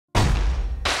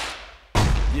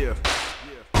Yeah.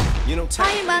 You know, Hi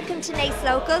and welcome to Naas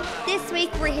Local. This week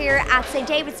we're here at St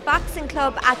David's Boxing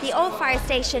Club at the Old Fire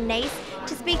Station Naas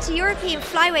to speak to European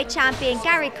Flyweight champion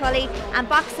Gary Cully and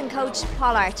boxing coach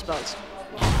Paul Archibald.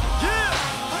 yeah.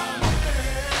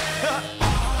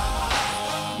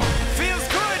 Feels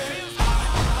good.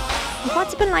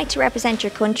 What's it been like to represent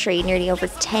your country nearly over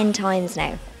 10 times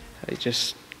now?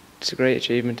 It's a great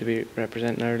achievement to be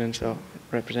representing Ireland, so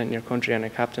representing your country, and I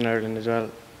captained Ireland as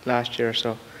well last year,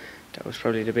 so that was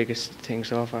probably the biggest thing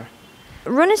so far.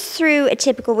 Run us through a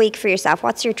typical week for yourself.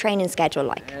 What's your training schedule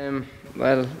like?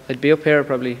 Well, I'd be up here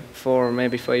probably 4,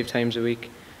 maybe 5 times a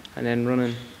week, and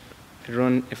then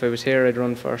if I was here I'd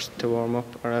run first to warm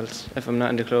up, or else if I'm not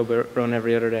in the club I'd run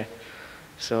every other day.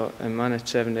 So I'm on it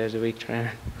 7 days a week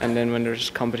training, and then when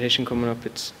there's competition coming up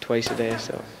it's twice a day,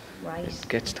 so it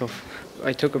gets tough.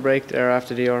 I took a break there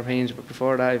after the Europeans, but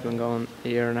before that I've been going a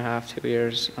year and a half, 2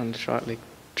 years on the short league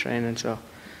training, so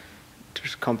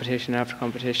there's competition after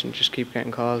competition, just keep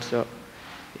getting called, so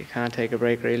you can't take a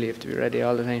break really, you have to be ready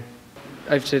all the time.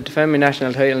 I have to defend my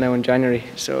national title now in January,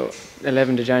 so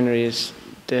 11th of January is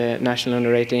the national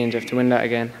under-18s, I have to win that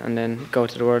again and then go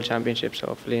to the World Championships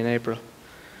hopefully in April,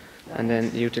 and then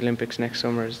the Youth Olympics next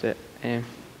summer is the aim.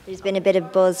 There's been a bit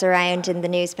of buzz around in the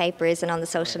newspapers and on the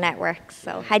social networks,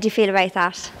 so how do you feel about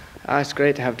that? It's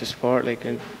great to have the support,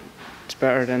 it's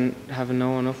better than having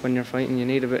no one up when you're fighting. You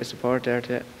need a bit of support there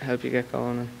to help you get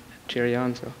going and cheer you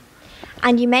on. So.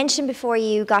 And you mentioned before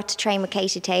you got to train with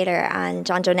Katie Taylor and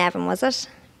John Joe Nevin, was it?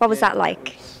 What was that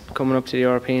like? Coming up to the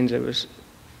Europeans, I was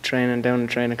training down in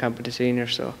training camp with the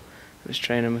seniors, so I was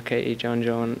training with Katie, John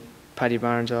Joe and Paddy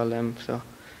Barnes, all them, so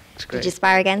it's great. Did you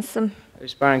spar against them? I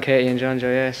was sparring Katie and John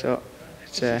Joe, yeah, so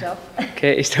it's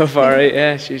Katie's tough, alright,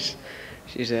 yeah, she's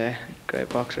a great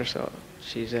boxer, so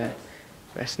she's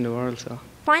best in the world. So.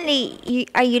 Finally,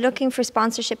 are you looking for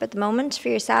sponsorship at the moment for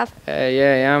yourself? Yeah,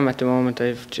 I am at the moment.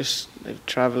 I've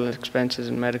travel expenses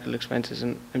and medical expenses,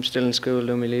 and I'm still in school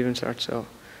doing my leaving cert, so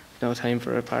no time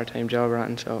for a part-time job or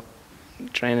anything, so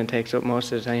training takes up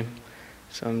most of the time.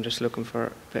 So I'm just looking for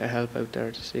a bit of help out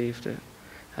there to see if there's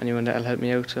anyone that'll help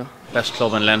me out. So. Best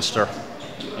club in Leinster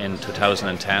in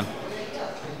 2010.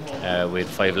 We had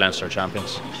 5 Leinster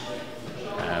champions.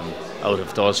 Out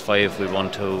of those 5, we won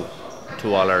two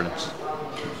All-Irelands.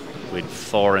 We had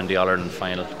 4 in the All-Ireland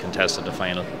final, contested the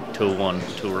final, 2 won,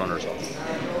 2 runners-up.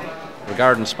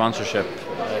 Regarding sponsorship,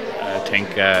 I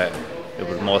think it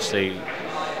would mostly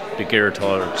be geared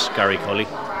towards Gary Cully.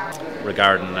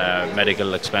 Regarding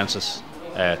medical expenses,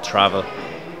 travel,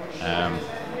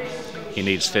 he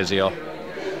needs physio,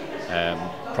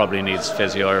 probably needs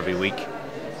physio every week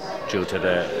due to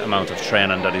the amount of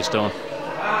training that he's doing.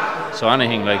 So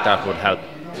anything like that would help.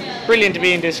 Brilliant to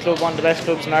be in this club, one of the best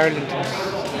clubs in Ireland.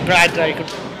 I'm glad that I could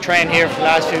train here for the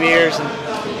last few years,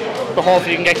 but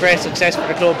hopefully you can get great success for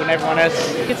the club and everyone else.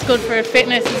 It's good for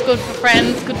fitness, it's good for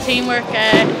friends, good teamwork.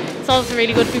 It's also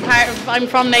really good to be part of. I'm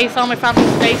from Naas, all my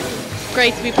family's based. It's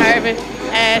great to be part of it,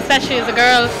 especially as a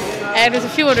girl. There's a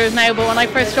few others now, but when I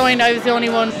first joined I was the only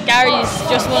one. Gary's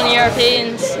just won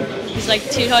Europeans, he's like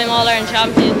 2-time All-Ireland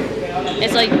champion.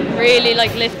 It's like really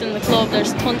like lifting the club.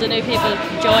 There's tons of new people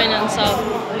joining, so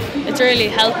it's really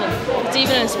helping. It's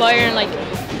even inspiring.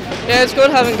 Yeah, it's good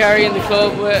having Gary in the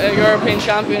club, a European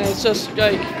champion. It's just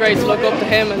like great to look up to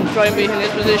him and try and be in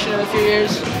his position in a few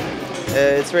years.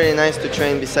 It's really nice to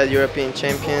train beside European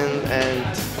champion, and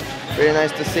really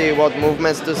nice to see what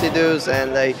movements does he do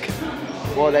and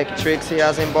what tricks he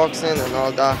has in boxing and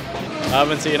all that. I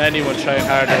haven't seen anyone train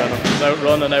harder than him. He's out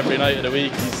running every night of the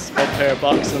week. He's up here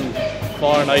boxing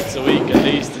 4 nights a week at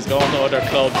least. He's going to other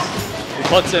clubs. He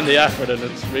puts in the effort and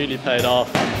it's really paid off.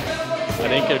 I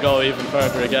think he'll go even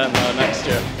further again next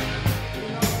year.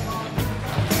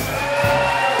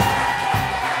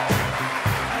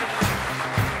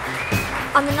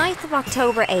 On the 9th of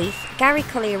October 8th, Gary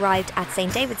Cully arrived at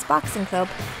St David's Boxing Club,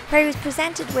 where he was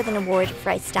presented with an award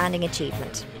for outstanding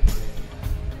achievement.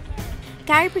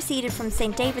 Gary proceeded from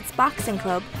St David's Boxing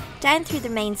Club down through the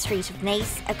main street of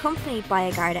Naas, accompanied by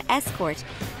a Garda escort,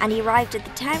 and he arrived at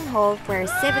the town hall where a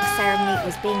civic ceremony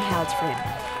was being held for him.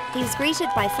 He was greeted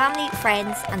by family,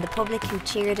 friends and the public who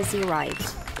cheered as he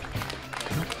arrived.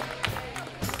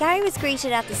 Gary was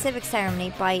greeted at the civic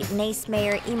ceremony by Naas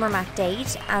Mayor Emer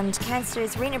MacDade and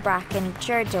councillors Rena Bracken,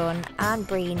 Ger Dunn, Anne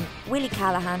Breen, Willie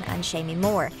Callahan and Shamie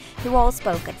Moore, who all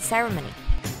spoke at the ceremony.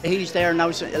 He's there now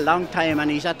a long time and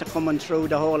he's after coming through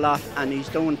the whole lot and he's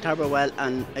doing terribly well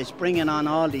and he's bringing on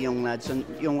all the young lads and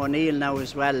young O'Neill now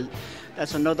as well.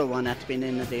 That's another one that's been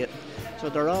in there. So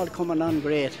they're all coming on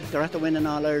great. They're at the winning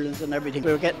All Irelands and everything.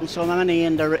 We're getting so many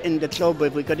in the club.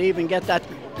 If we could even get that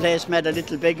place made a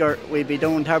little bigger, we'd be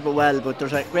doing terrible well. But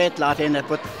there's a great lot in it.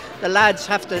 But the lads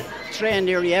have to train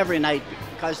nearly every night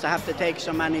because they have to take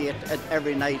so many at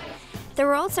every night. There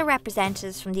were also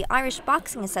representatives from the Irish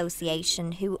Boxing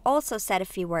Association who also said a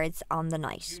few words on the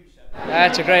night.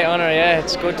 It's a great honour, yeah.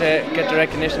 It's good to get the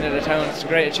recognition of the town. It's a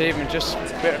great achievement. Just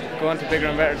go on to bigger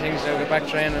and better things now. Get back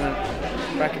training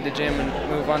and back in the gym and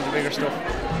move on to bigger stuff.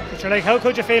 But you're like, how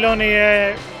could you feel only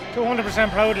 200%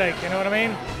 proud, like, you know what I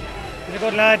mean? He's a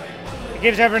good lad. He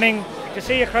gives everything. To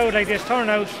see a crowd like this turn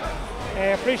out,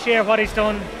 appreciate what he's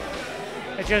done.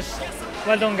 It's just,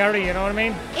 well done, Gary, you know what I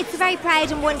mean? It's a very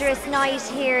proud and wondrous night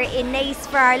here in Naas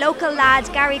for our local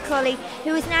lad, Gary Cully,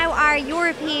 who is now our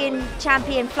European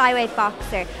champion flyweight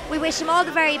boxer. We wish him all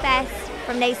the very best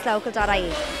from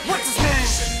naaslocal.ie. What's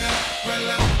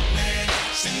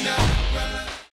his name?